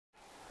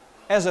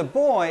As a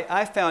boy,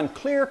 I found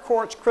clear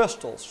quartz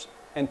crystals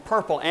and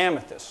purple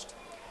amethyst.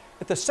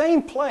 At the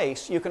same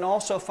place, you can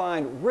also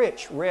find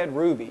rich red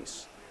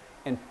rubies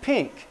and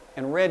pink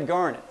and red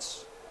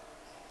garnets.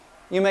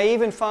 You may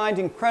even find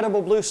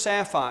incredible blue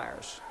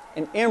sapphires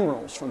and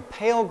emeralds from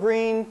pale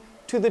green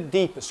to the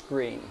deepest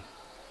green.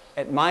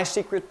 At my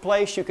secret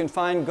place, you can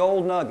find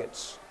gold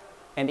nuggets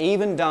and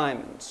even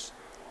diamonds.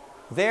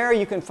 There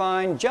you can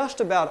find just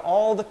about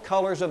all the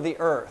colors of the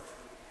earth.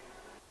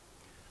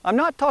 I'm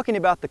not talking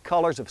about the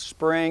colors of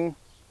spring,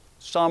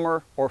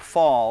 summer, or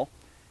fall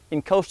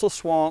in coastal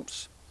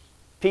swamps,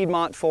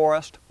 Piedmont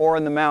forest, or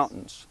in the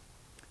mountains.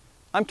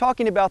 I'm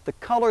talking about the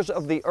colors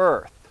of the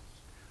earth,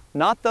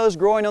 not those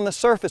growing on the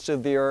surface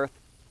of the earth,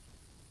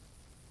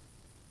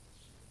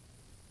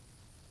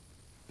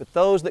 but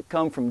those that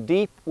come from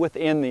deep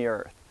within the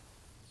earth.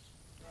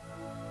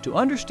 To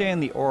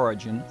understand the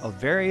origin of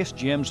various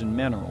gems and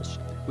minerals,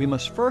 we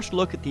must first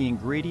look at the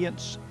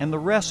ingredients and the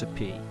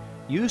recipe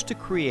used to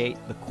create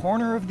the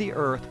corner of the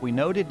earth we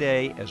know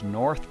today as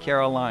North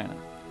Carolina.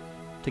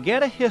 To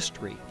get a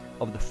history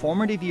of the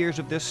formative years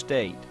of this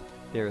state,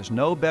 there is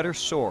no better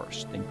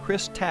source than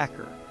Chris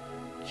Tacker,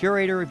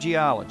 Curator of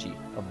Geology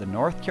of the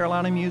North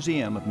Carolina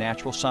Museum of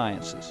Natural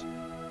Sciences.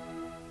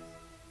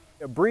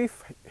 A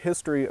brief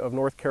history of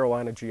North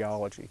Carolina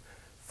geology.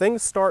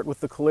 Things start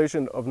with the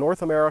collision of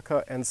North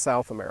America and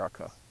South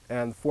America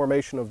and the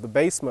formation of the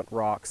basement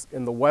rocks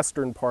in the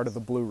western part of the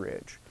Blue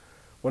Ridge.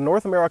 When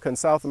North America and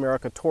South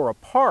America tore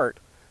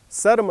apart,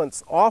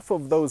 sediments off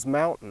of those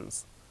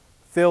mountains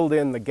filled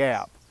in the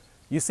gap.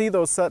 You see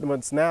those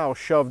sediments now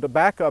shoved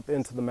back up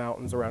into the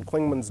mountains around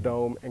Clingman's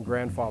Dome and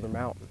Grandfather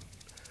Mountain.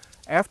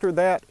 After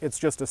that, it's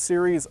just a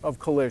series of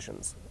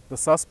collisions. The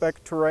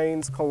suspect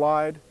terrains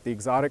collide, the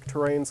exotic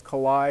terrains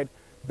collide,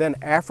 then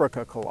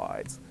Africa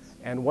collides.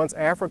 And once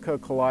Africa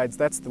collides,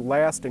 that's the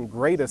last and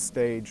greatest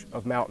stage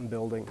of mountain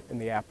building in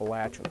the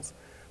Appalachians.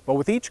 But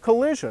with each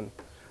collision,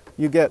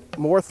 you get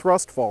more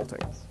thrust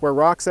faulting, where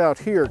rocks out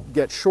here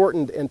get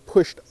shortened and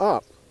pushed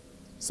up,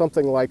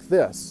 something like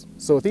this.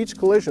 So with each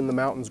collision, the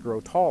mountains grow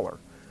taller.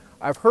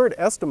 I've heard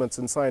estimates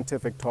in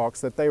scientific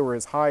talks that they were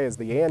as high as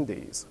the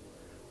Andes,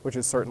 which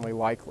is certainly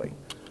likely.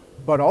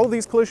 But all of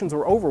these collisions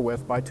were over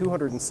with by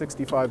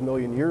 265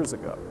 million years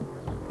ago,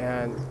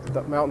 and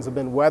the mountains have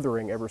been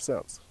weathering ever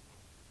since.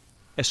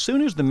 As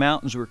soon as the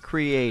mountains were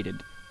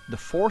created, the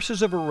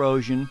forces of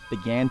erosion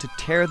began to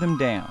tear them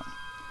down.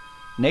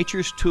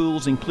 Nature's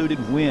tools included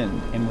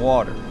wind and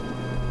water.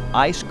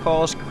 Ice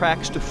caused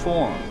cracks to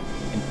form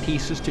and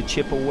pieces to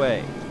chip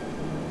away.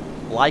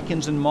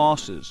 Lichens and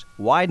mosses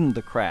widened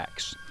the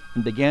cracks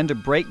and began to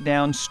break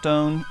down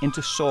stone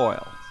into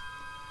soil.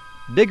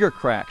 Bigger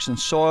cracks in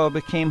soil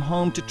became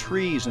home to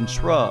trees and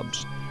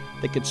shrubs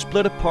that could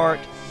split apart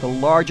the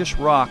largest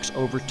rocks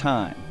over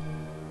time.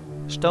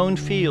 Stone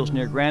fields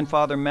near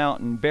Grandfather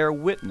Mountain bear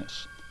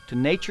witness to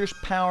nature's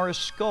power as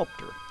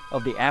sculptor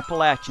of the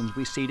Appalachians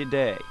we see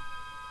today.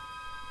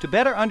 To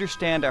better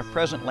understand our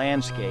present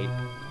landscape,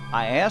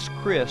 I asked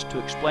Chris to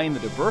explain the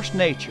diverse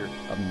nature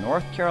of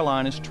North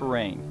Carolina's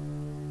terrain.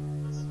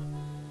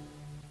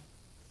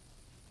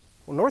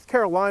 Well, North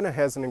Carolina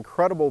has an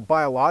incredible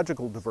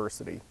biological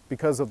diversity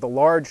because of the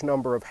large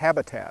number of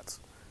habitats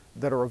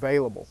that are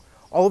available.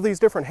 All of these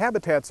different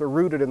habitats are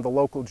rooted in the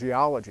local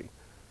geology.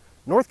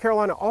 North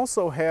Carolina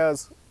also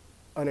has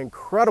an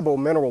incredible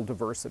mineral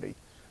diversity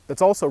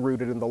that's also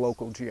rooted in the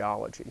local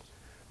geology.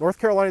 North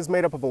Carolina is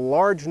made up of a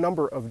large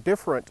number of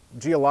different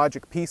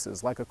geologic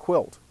pieces, like a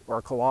quilt or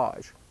a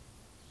collage.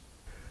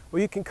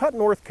 Well, you can cut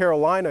North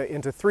Carolina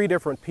into three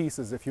different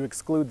pieces if you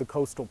exclude the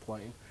coastal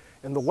plain.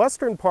 And the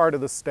western part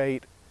of the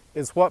state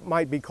is what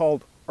might be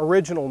called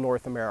original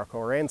North America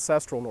or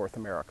ancestral North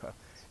America.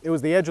 It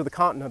was the edge of the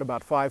continent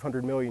about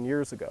 500 million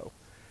years ago.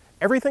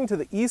 Everything to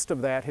the east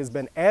of that has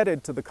been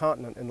added to the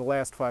continent in the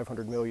last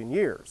 500 million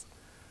years.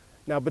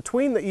 Now,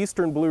 between the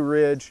eastern Blue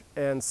Ridge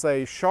and,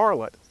 say,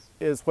 Charlotte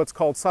is what's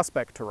called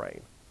suspect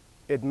terrain.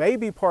 It may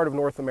be part of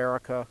North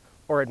America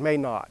or it may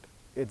not.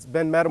 It's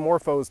been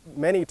metamorphosed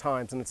many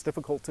times and it's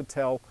difficult to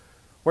tell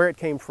where it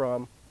came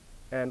from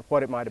and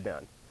what it might have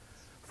been.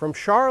 From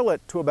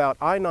Charlotte to about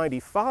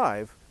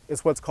I-95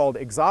 is what's called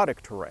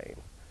exotic terrain.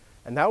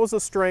 And that was a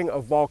string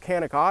of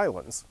volcanic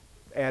islands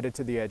added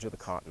to the edge of the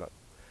continent.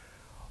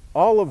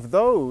 All of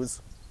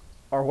those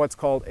are what's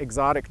called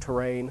exotic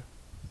terrain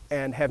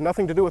and have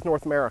nothing to do with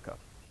North America.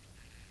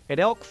 At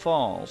Elk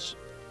Falls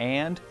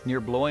and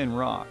near Blowing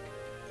Rock,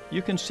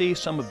 you can see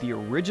some of the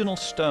original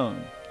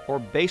stone or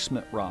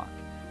basement rock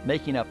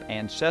making up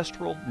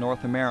ancestral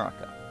North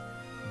America.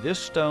 This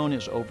stone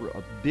is over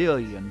 1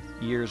 billion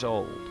years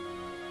old.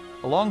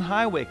 Along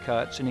highway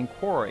cuts and in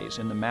quarries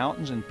in the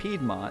mountains in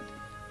Piedmont,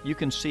 you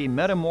can see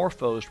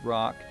metamorphosed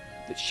rock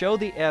that show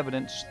the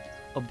evidence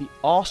of the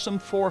awesome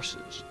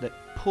forces that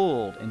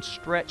pulled and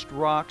stretched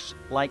rocks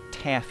like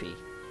taffy.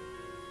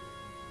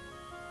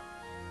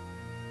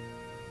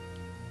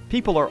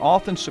 People are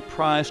often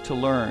surprised to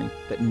learn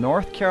that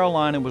North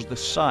Carolina was the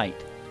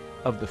site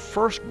of the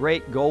first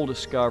great gold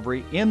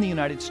discovery in the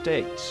United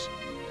States.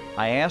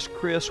 I asked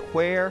Chris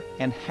where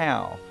and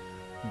how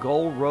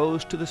gold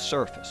rose to the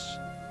surface.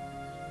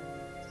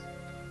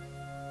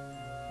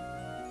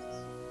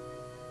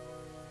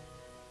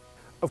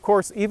 Of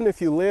course, even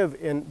if you live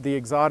in the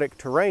exotic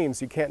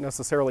terrains, you can't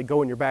necessarily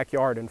go in your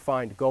backyard and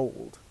find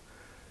gold.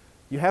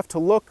 You have to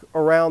look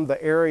around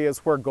the areas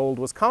where gold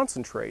was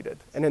concentrated.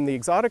 And in the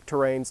exotic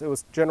terrains, it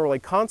was generally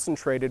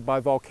concentrated by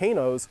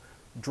volcanoes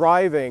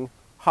driving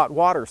hot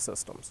water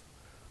systems.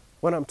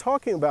 When I'm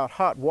talking about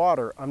hot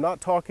water, I'm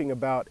not talking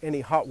about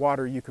any hot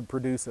water you could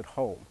produce at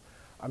home.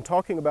 I'm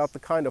talking about the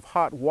kind of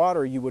hot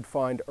water you would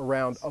find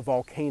around a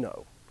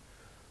volcano.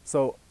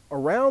 So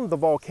around the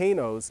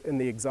volcanoes in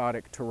the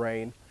exotic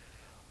terrain,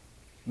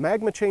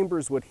 magma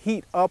chambers would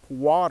heat up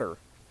water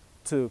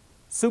to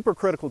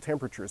supercritical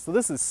temperatures. So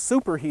this is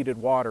superheated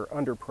water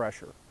under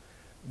pressure.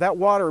 That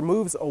water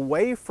moves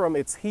away from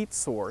its heat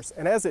source,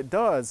 and as it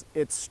does,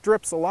 it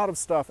strips a lot of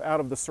stuff out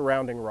of the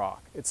surrounding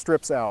rock. It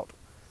strips out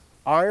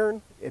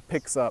iron, it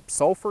picks up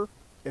sulfur,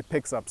 it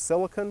picks up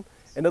silicon,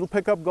 and it'll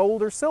pick up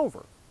gold or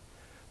silver.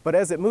 But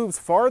as it moves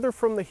farther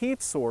from the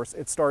heat source,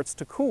 it starts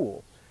to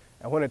cool.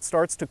 And when it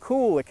starts to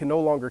cool, it can no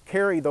longer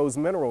carry those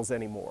minerals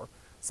anymore.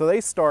 So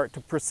they start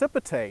to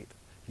precipitate,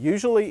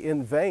 usually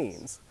in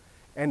veins,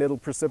 and it'll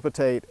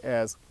precipitate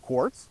as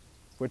quartz,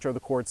 which are the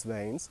quartz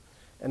veins,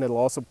 and it'll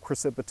also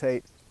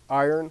precipitate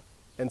iron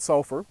and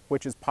sulfur,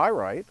 which is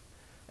pyrite,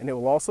 and it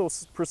will also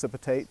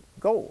precipitate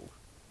gold.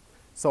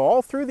 So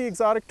all through the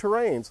exotic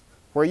terrains,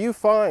 where you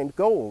find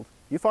gold,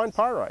 you find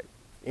pyrite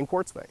in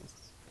quartz veins.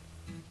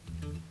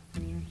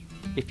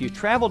 If you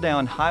travel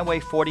down Highway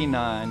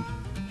 49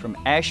 from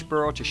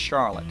Asheboro to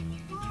Charlotte,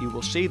 you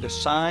will see the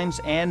signs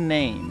and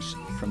names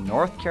from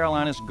North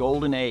Carolina's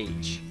Golden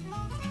Age.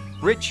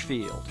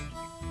 Richfield,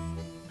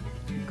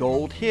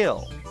 Gold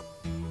Hill,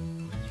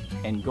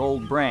 and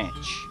Gold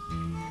Branch.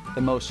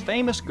 The most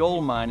famous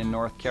gold mine in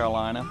North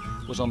Carolina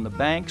was on the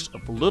banks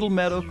of Little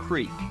Meadow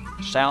Creek,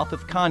 south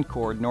of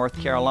Concord, North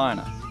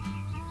Carolina.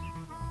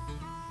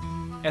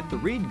 At the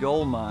Reed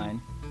Gold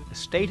Mine, a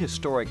state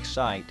historic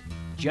site,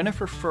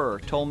 Jennifer Furr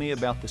told me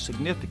about the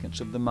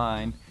significance of the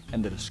mine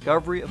and the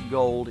discovery of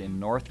gold in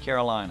North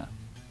Carolina.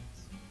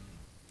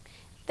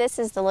 This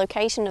is the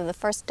location of the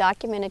first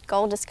documented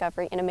gold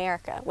discovery in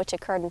America, which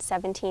occurred in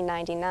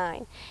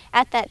 1799.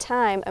 At that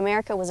time,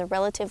 America was a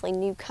relatively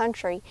new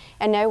country,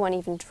 and no one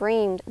even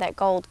dreamed that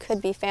gold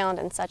could be found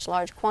in such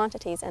large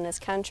quantities in this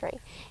country.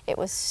 It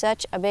was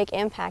such a big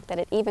impact that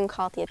it even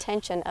caught the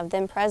attention of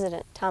then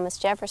President Thomas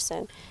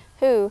Jefferson,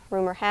 who,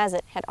 rumor has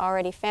it, had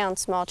already found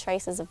small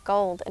traces of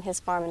gold in his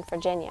farm in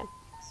Virginia.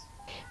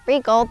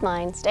 Reed Gold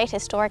Mine State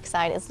Historic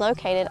Site is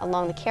located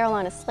along the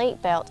Carolina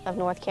Slate Belt of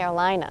North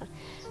Carolina.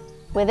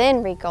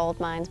 Within Reed Gold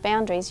Mine's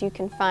boundaries, you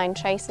can find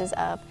traces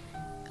of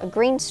a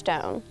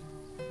greenstone.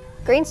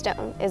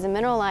 Greenstone is a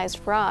mineralized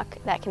rock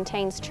that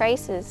contains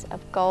traces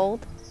of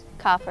gold,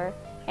 copper,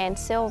 and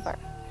silver.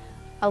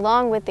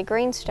 Along with the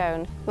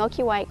greenstone,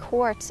 milky white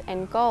quartz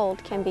and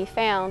gold can be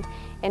found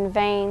in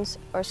veins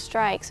or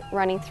strikes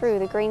running through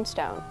the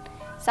greenstone.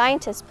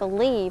 Scientists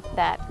believe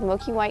that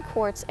milky white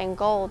quartz and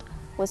gold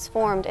was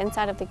formed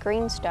inside of the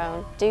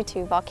greenstone due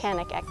to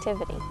volcanic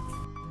activity.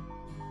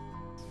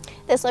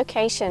 This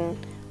location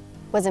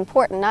was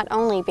important not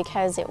only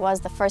because it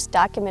was the first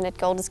documented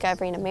gold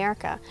discovery in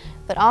America,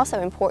 but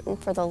also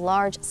important for the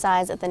large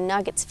size of the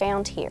nuggets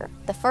found here.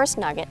 The first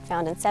nugget,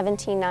 found in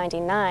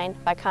 1799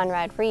 by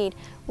Conrad Reed,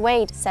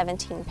 weighed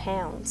 17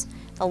 pounds.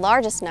 The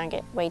largest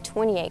nugget, weighed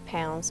 28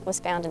 pounds, was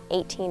found in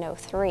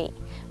 1803.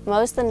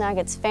 Most of the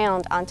nuggets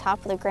found on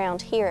top of the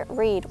ground here at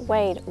Reed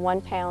weighed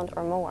 1 pound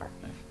or more.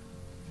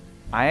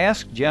 I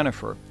asked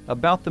Jennifer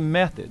about the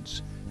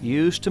methods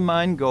used to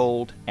mine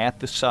gold at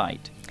the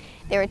site.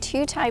 There are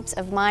two types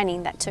of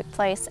mining that took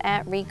place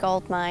at Reed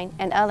Gold Mine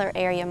and other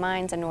area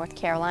mines in North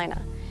Carolina.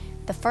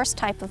 The first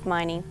type of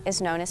mining is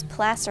known as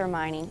placer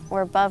mining,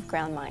 or above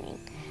ground mining.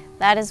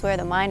 That is where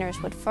the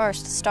miners would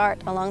first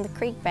start along the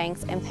creek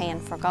banks and pan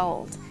for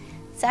gold.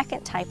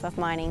 Second type of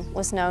mining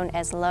was known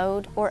as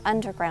lode or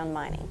underground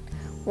mining.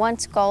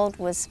 Once gold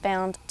was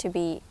found to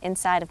be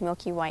inside of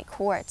milky white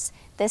quartz,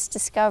 this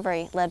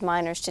discovery led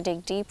miners to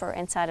dig deeper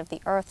inside of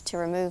the earth to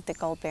remove the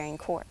gold-bearing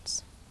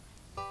quartz.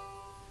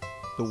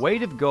 The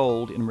weight of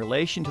gold in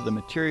relation to the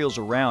materials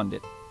around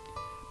it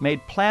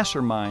made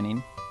placer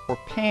mining or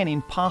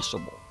panning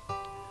possible.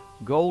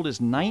 Gold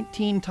is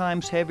 19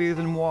 times heavier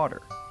than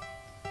water,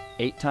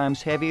 8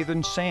 times heavier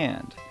than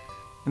sand,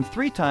 and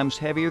 3 times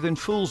heavier than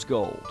fool's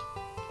gold,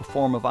 a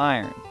form of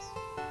iron.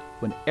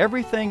 When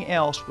everything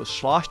else was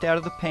sloshed out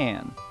of the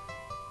pan,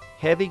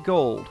 heavy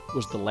gold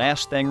was the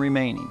last thing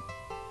remaining.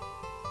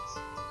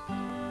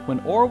 When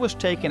ore was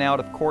taken out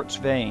of quartz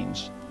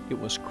veins, it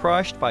was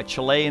crushed by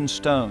Chilean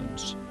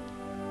stones,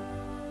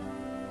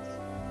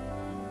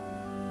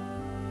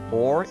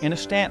 or in a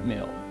stamp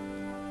mill.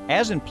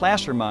 As in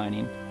placer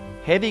mining,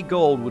 heavy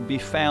gold would be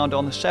found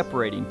on the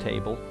separating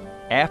table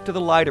after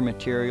the lighter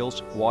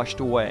materials washed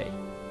away.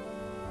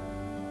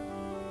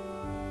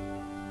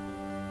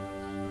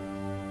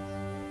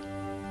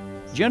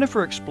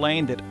 Jennifer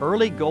explained that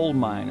early gold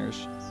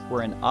miners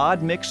were an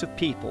odd mix of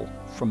people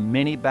from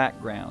many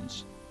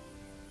backgrounds.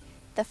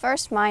 The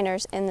first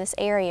miners in this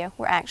area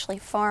were actually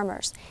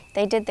farmers.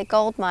 They did the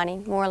gold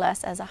mining more or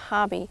less as a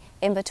hobby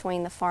in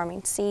between the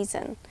farming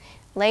season.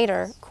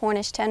 Later,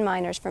 Cornish tin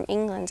miners from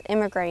England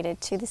immigrated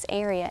to this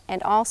area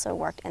and also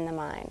worked in the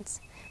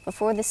mines.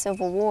 Before the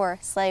Civil War,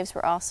 slaves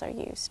were also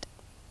used.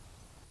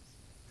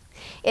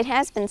 It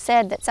has been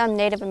said that some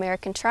Native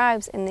American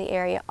tribes in the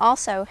area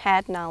also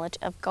had knowledge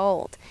of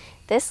gold.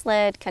 This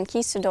led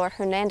Conquistador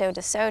Hernando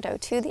de Soto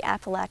to the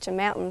Appalachian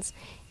Mountains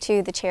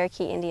to the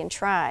Cherokee Indian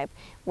tribe,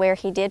 where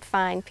he did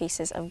find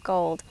pieces of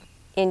gold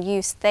in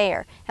use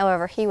there.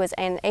 However, he was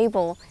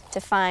unable to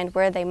find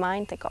where they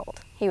mined the gold.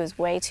 He was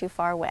way too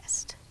far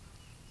west.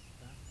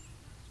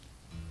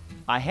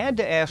 I had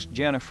to ask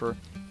Jennifer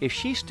if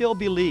she still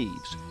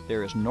believes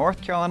there is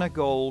North Carolina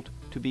gold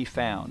to be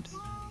found.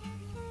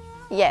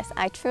 Yes,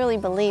 I truly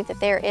believe that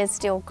there is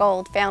still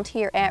gold found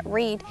here at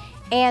Reed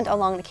and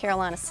along the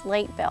Carolina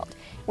Slate Belt.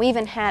 We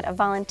even had a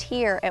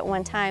volunteer at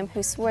one time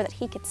who swore that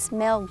he could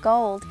smell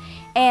gold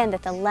and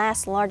that the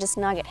last largest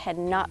nugget had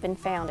not been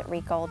found at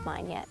Reed Gold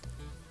Mine yet.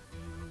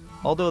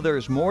 Although there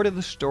is more to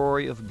the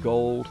story of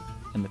gold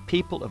and the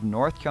people of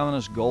North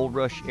Carolina's gold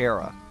rush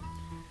era,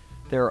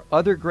 there are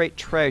other great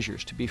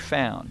treasures to be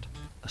found,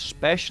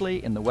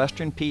 especially in the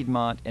western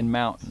Piedmont and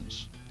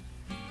mountains.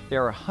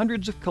 There are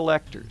hundreds of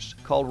collectors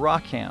called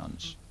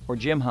rockhounds or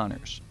gem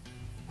hunters.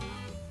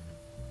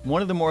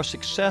 One of the more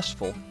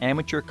successful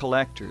amateur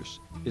collectors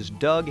is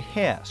Doug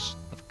Hess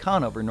of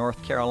Conover,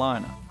 North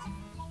Carolina.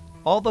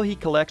 Although he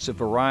collects a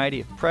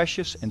variety of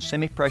precious and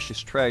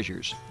semi-precious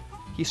treasures,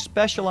 he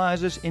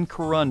specializes in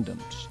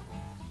corundums,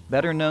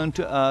 better known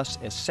to us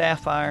as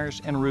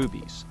sapphires and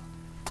rubies.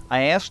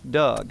 I asked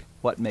Doug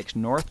what makes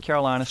North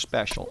Carolina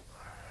special.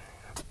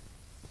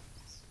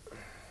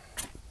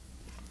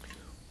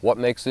 What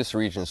makes this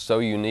region so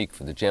unique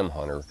for the gem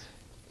hunter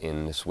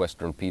in this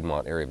western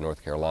Piedmont area of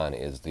North Carolina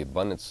is the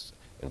abundance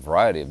and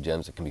variety of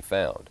gems that can be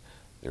found.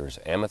 There's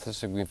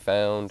amethysts that can be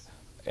found,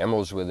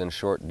 emeralds within a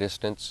short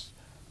distance,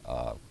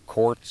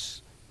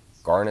 quartz,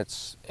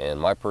 garnets, and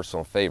my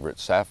personal favorite,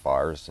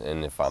 sapphires,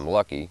 and if I'm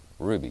lucky,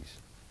 rubies.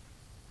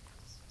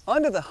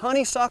 Under the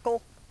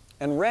honeysuckle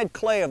and red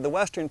clay of the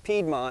western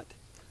Piedmont,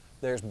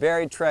 there's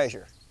buried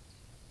treasure.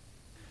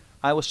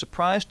 I was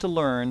surprised to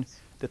learn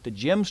that the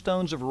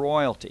gemstones of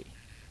royalty,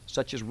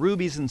 such as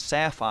rubies and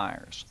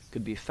sapphires,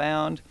 could be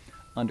found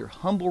under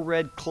humble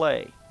red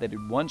clay that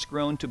had once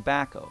grown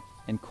tobacco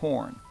and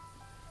corn.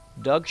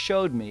 Doug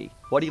showed me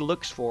what he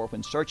looks for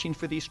when searching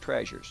for these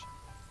treasures.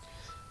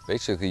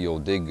 Basically, I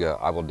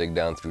will dig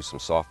down through some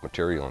soft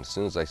material, and as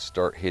soon as I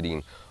start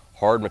hitting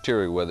hard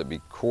material, whether it be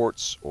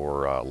quartz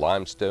or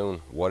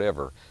limestone,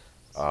 whatever,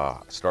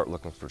 start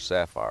looking for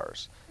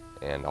sapphires.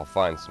 And I'll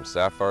find some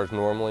sapphires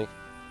normally.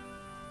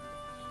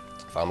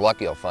 If I'm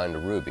lucky, I'll find a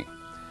ruby.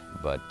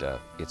 But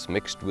it's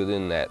mixed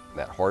within that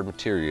hard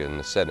material in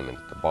the sediment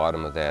at the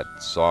bottom of that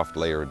soft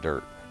layer of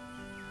dirt.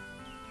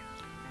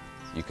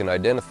 You can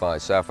identify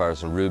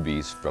sapphires and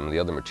rubies from the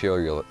other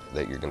material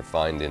that you're going to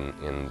find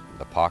in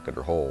the pocket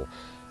or hole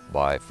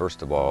by,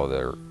 first of all,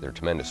 their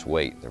tremendous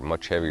weight. They're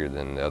much heavier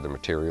than the other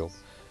material.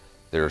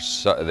 Their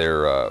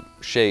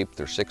shape,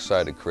 they're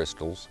six-sided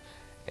crystals,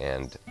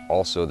 and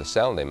also the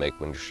sound they make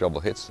when your shovel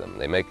hits them.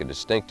 They make a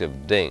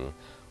distinctive ding,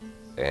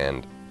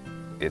 and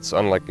it's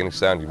unlike any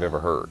sound you've ever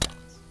heard.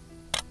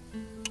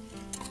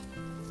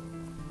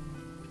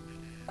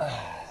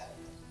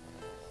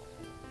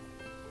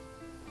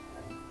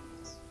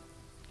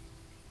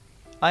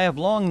 I have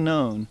long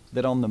known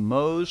that on the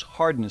Mohs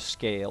hardness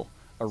scale,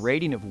 a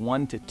rating of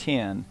 1 to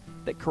 10,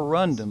 that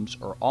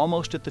corundums are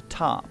almost at the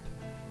top.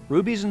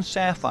 Rubies and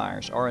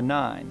sapphires are a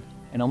 9,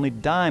 and only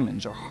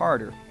diamonds are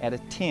harder at a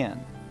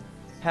 10.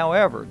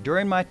 However,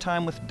 during my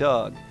time with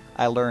Doug,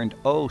 I learned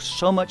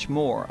so much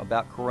more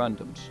about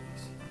corundums.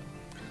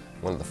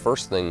 One of the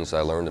first things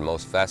I learned, the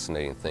most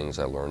fascinating things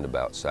I learned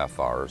about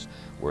sapphires,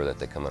 were that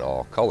they come in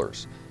all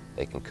colors.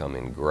 They can come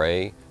in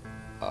gray,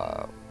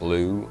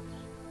 blue,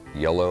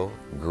 yellow,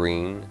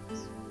 green,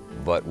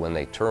 but when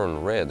they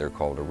turn red, they're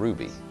called a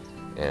ruby.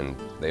 And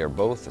they are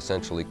both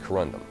essentially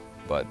corundum,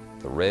 but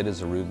the red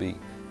is a ruby,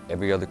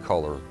 every other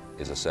color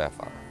is a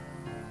sapphire.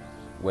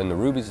 When the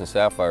rubies and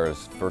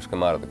sapphires first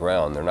come out of the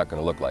ground, they're not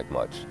going to look like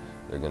much.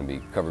 They're going to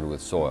be covered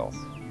with soil.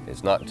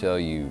 It's not until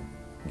you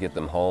get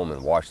them home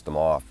and wash them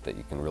off that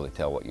you can really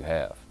tell what you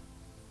have.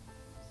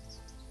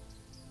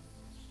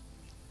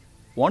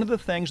 One of the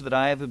things that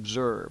I have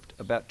observed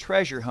about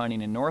treasure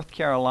hunting in North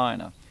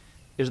Carolina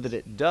is that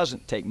it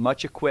doesn't take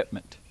much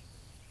equipment.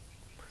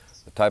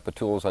 The type of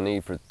tools I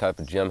need for the type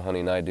of gem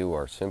hunting I do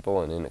are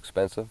simple and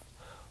inexpensive.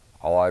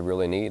 All I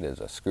really need is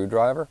a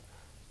screwdriver,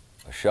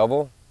 a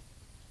shovel,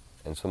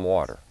 and some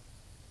water.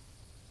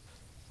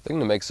 The thing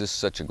that makes this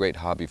such a great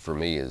hobby for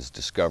me is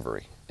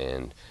discovery.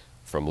 And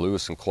from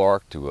Lewis and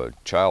Clark to a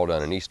child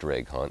on an Easter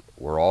egg hunt,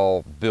 we're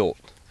all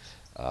built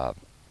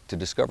to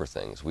discover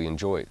things. We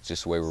enjoy it. It's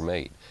just the way we're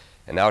made.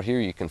 And out here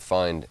you can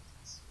find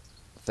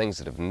things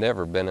that have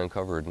never been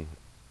uncovered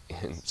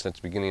since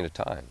the beginning of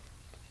time.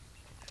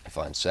 I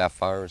find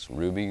sapphires,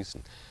 rubies,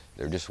 and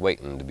they're just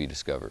waiting to be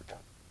discovered.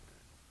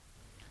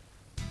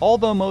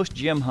 Although most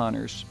gem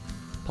hunters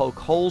poke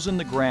holes in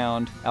the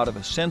ground out of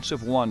a sense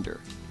of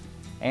wonder,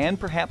 and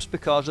perhaps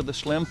because of the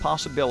slim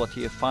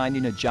possibility of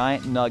finding a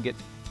giant nugget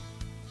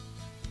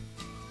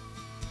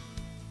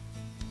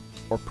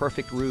or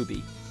perfect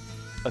ruby,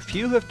 a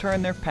few have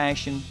turned their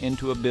passion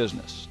into a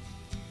business.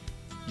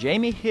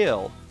 Jamie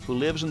Hill, who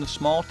lives in the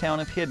small town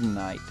of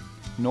Piedmont,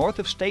 north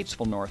of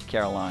Statesville, North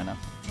Carolina,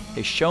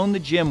 has shown the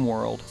gem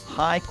world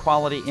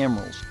high-quality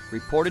emeralds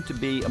reported to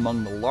be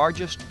among the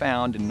largest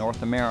found in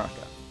North America.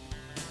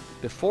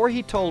 Before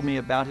he told me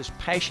about his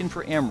passion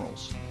for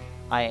emeralds,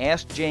 I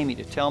asked Jamie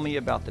to tell me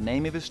about the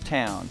name of his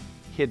town,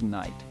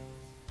 Piedmont.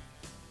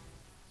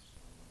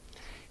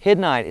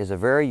 Piedmont is a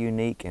very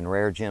unique and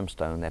rare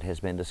gemstone that has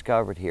been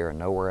discovered here and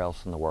nowhere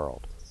else in the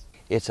world.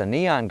 It's a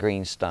neon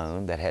green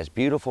stone that has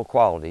beautiful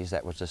qualities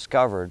that was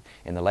discovered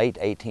in the late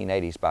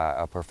 1880s by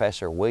a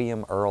Professor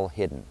William Earl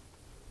Hidden.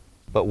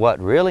 But what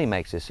really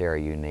makes this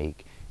area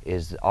unique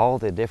is all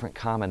the different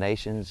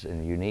combinations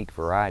and unique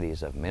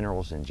varieties of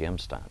minerals and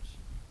gemstones.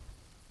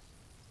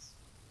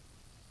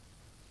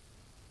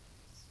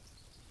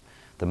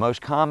 The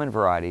most common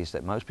varieties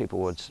that most people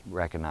would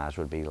recognize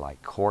would be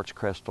like quartz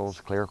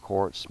crystals, clear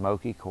quartz,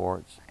 smoky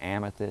quartz,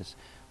 amethyst,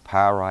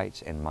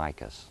 pyrites, and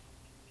micas.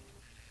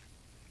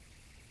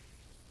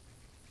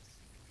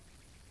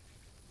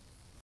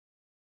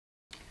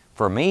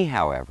 For me,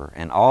 however,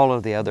 and all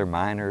of the other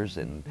miners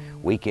and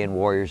weekend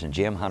warriors and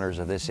gem hunters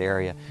of this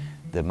area,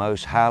 the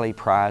most highly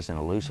prized and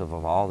elusive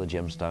of all the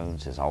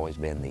gemstones has always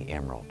been the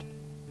emerald.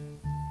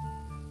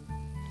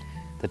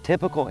 The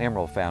typical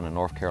emerald found in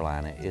North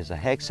Carolina is a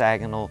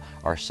hexagonal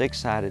or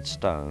six-sided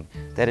stone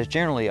that is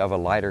generally of a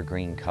lighter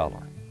green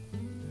color.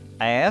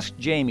 I asked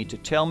Jamie to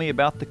tell me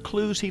about the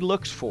clues he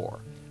looks for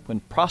when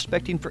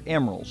prospecting for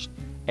emeralds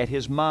at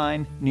his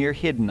mine near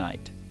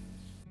Piedmont.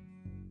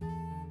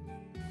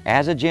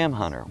 As a gem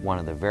hunter, one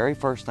of the very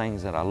first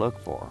things that I look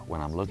for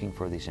when I'm looking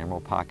for these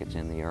emerald pockets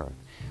in the earth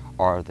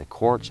are the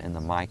quartz and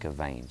the mica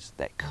veins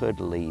that could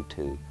lead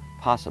to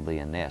possibly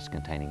a nest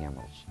containing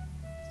emeralds.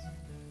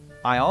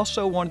 I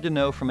also wanted to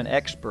know from an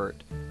expert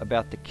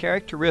about the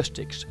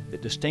characteristics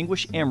that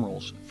distinguish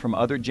emeralds from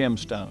other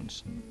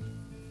gemstones.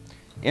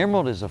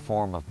 Emerald is a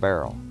form of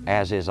beryl,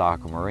 as is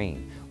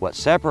aquamarine. What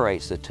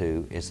separates the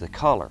two is the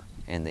color,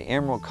 and the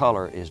emerald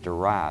color is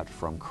derived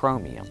from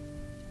chromium.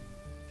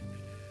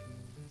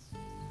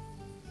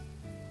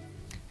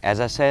 As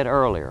I said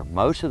earlier,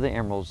 most of the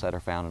emeralds that are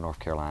found in North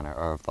Carolina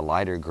are of the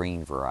lighter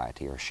green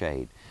variety or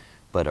shade,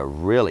 but a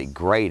really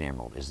great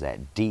emerald is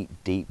that deep,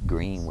 deep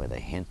green with a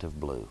hint of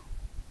blue.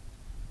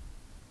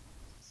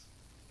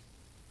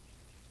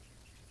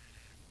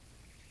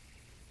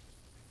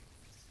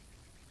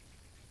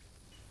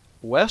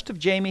 West of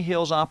Jamie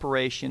Hill's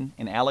operation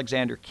in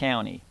Alexander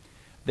County,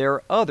 there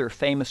are other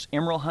famous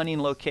emerald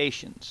hunting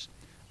locations,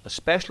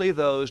 especially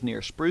those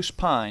near Spruce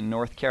Pine,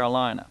 North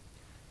Carolina.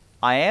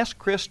 I asked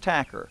Chris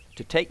Tacker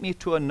to take me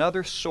to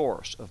another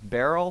source of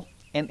beryl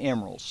and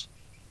emeralds.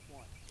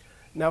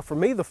 Now for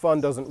me, the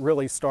fun doesn't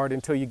really start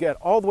until you get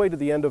all the way to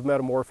the end of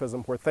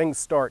metamorphism, where things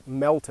start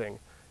melting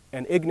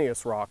and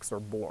igneous rocks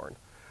are born.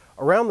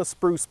 Around the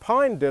Spruce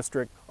Pine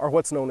district are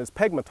what's known as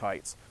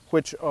pegmatites,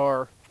 which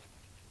are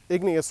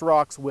igneous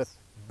rocks with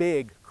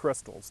big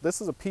crystals. This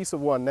is a piece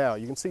of one now.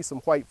 You can see some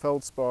white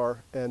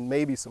feldspar and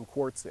maybe some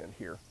quartz in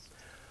here.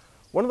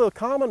 One of the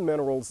common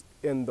minerals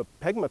in the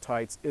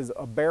pegmatites is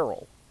a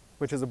beryl,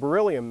 which is a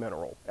beryllium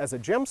mineral. As a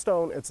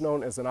gemstone, it's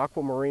known as an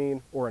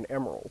aquamarine or an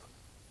emerald.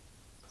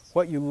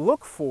 What you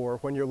look for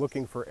when you're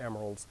looking for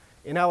emeralds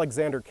in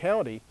Alexander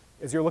County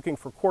is you're looking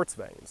for quartz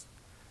veins.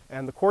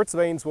 And the quartz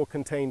veins will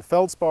contain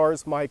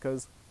feldspars,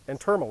 micas, and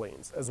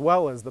tourmalines, as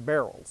well as the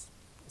beryls.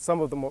 Some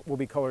of them will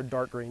be colored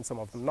dark green, some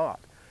of them not.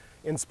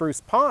 In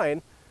Spruce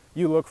Pine,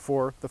 you look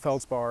for the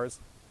feldspars,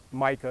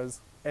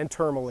 micas, and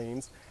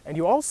tourmalines, and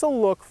you also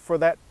look for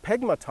that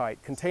pegmatite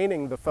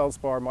containing the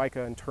feldspar,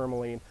 mica, and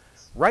tourmaline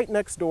right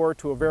next door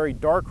to a very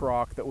dark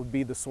rock that would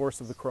be the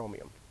source of the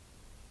chromium.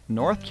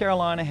 North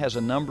Carolina has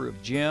a number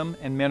of gem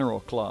and mineral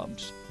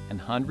clubs, and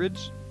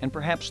hundreds and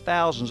perhaps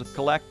thousands of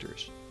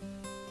collectors.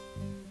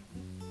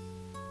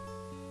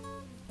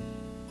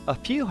 A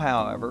few,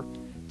 however,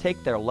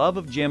 take their love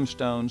of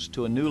gemstones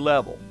to a new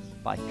level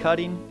by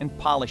cutting and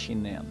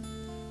polishing them.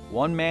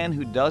 One man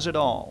who does it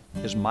all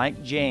is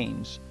Mike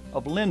James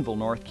of Linville,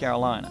 North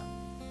Carolina.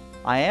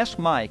 I asked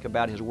Mike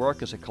about his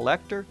work as a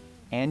collector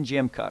and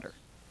gem cutter.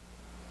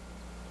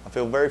 I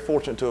feel very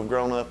fortunate to have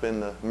grown up in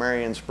the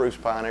Marion Spruce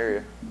Pine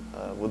area.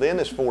 Within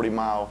this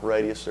 40-mile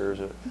radius, there's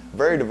a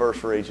very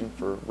diverse region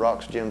for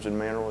rocks, gems, and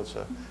minerals. It's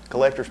a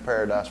collector's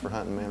paradise for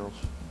hunting minerals.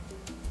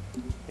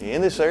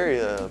 In this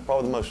area,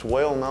 probably the most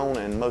well-known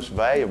and most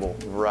valuable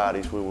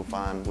varieties we will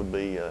find would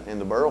be in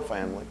the beryl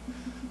family: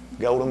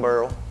 golden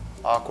beryl,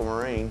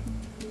 aquamarine,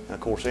 and of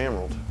course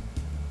emerald.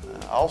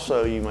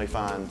 Also, you may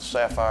find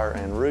sapphire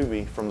and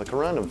ruby from the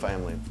corundum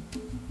family.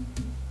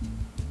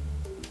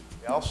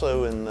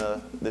 Also in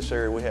this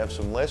area we have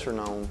some lesser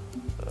known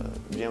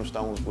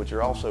gemstones, which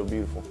are also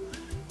beautiful.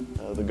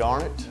 The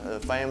garnet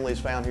family is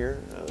found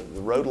here.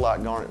 The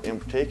rhodolite garnet in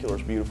particular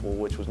is beautiful,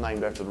 which was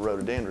named after the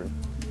rhododendron.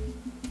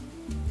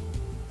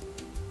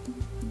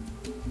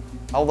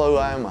 Although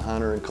I am a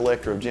hunter and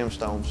collector of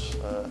gemstones,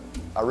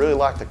 I really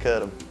like to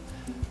cut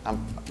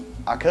them.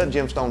 I cut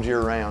gemstones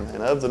year-round,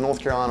 and of the North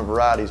Carolina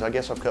varieties, I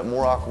guess I've cut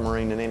more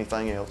aquamarine than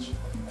anything else.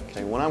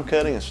 Okay, when I'm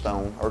cutting a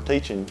stone or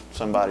teaching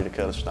somebody to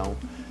cut a stone,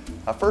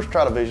 I first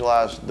try to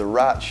visualize the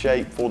right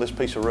shape for this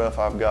piece of rough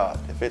I've got.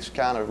 If it's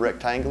kind of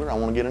rectangular, I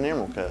want to get an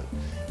emerald cut.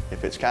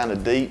 If it's kind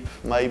of deep,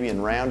 maybe, and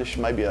roundish,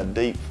 maybe a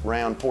deep,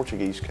 round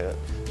Portuguese cut.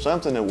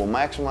 Something that will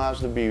maximize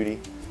the beauty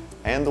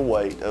and the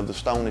weight of the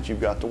stone that you've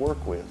got to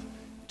work with.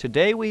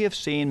 Today we have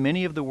seen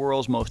many of the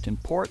world's most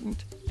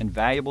important and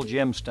valuable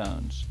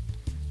gemstones.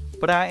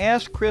 But I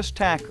asked Chris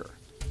Tacker,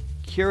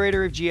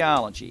 curator of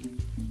geology,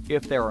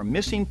 if there are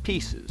missing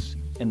pieces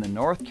in the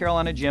North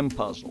Carolina gem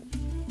puzzle,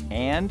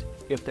 and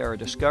if there are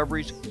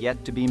discoveries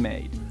yet to be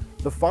made.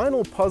 The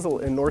final puzzle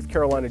in North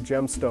Carolina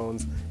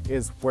gemstones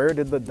is, where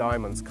did the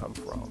diamonds come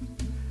from?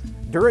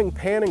 During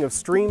panning of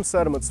stream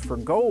sediments for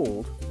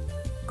gold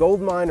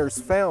miners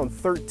found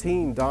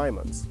 13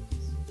 diamonds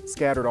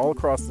scattered all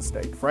across the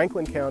state,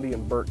 Franklin County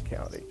and Burt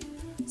County.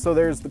 So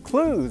there's the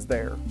clues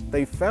there.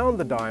 They found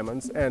the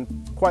diamonds and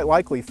quite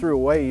likely threw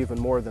away even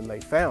more than they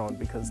found,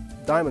 because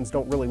diamonds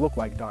don't really look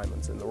like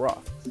diamonds in the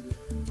rough.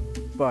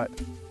 But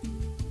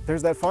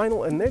there's that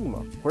final enigma.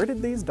 Where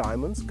did these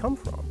diamonds come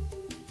from?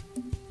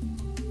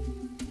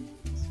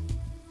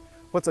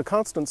 What's a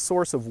constant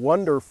source of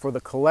wonder for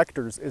the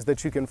collectors is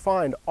that you can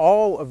find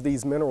all of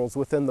these minerals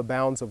within the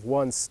bounds of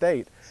one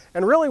state,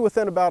 and really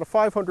within about a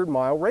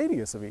 500-mile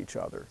radius of each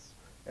other.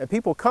 And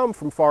people come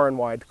from far and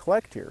wide to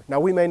collect here. Now,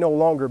 we may no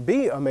longer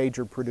be a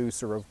major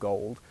producer of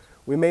gold.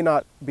 We may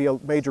not be a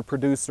major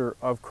producer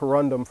of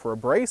corundum for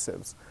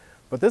abrasives,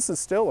 but this is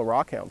still a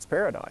rockhound's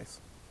paradise.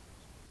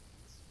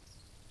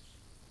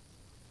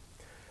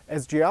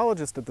 As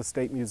geologist at the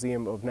State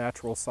Museum of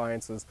Natural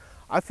Sciences,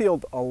 I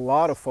field a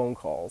lot of phone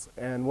calls,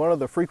 and one of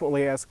the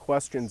frequently asked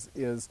questions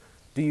is,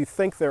 do you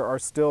think there are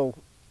still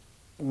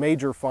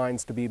major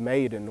finds to be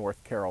made in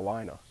North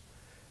Carolina?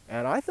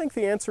 And I think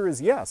the answer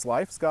is yes.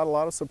 Life's got a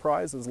lot of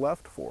surprises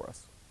left for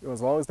us.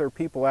 As long as there are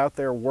people out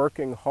there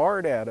working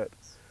hard at it,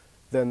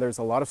 then there's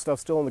a lot of stuff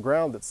still in the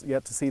ground that's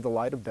yet to see the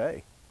light of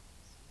day.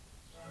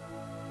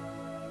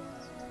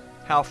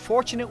 How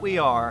fortunate we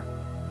are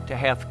to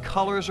have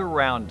colors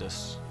around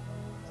us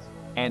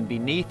and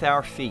beneath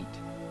our feet,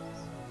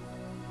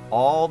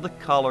 all the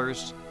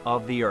colors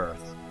of the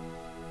earth.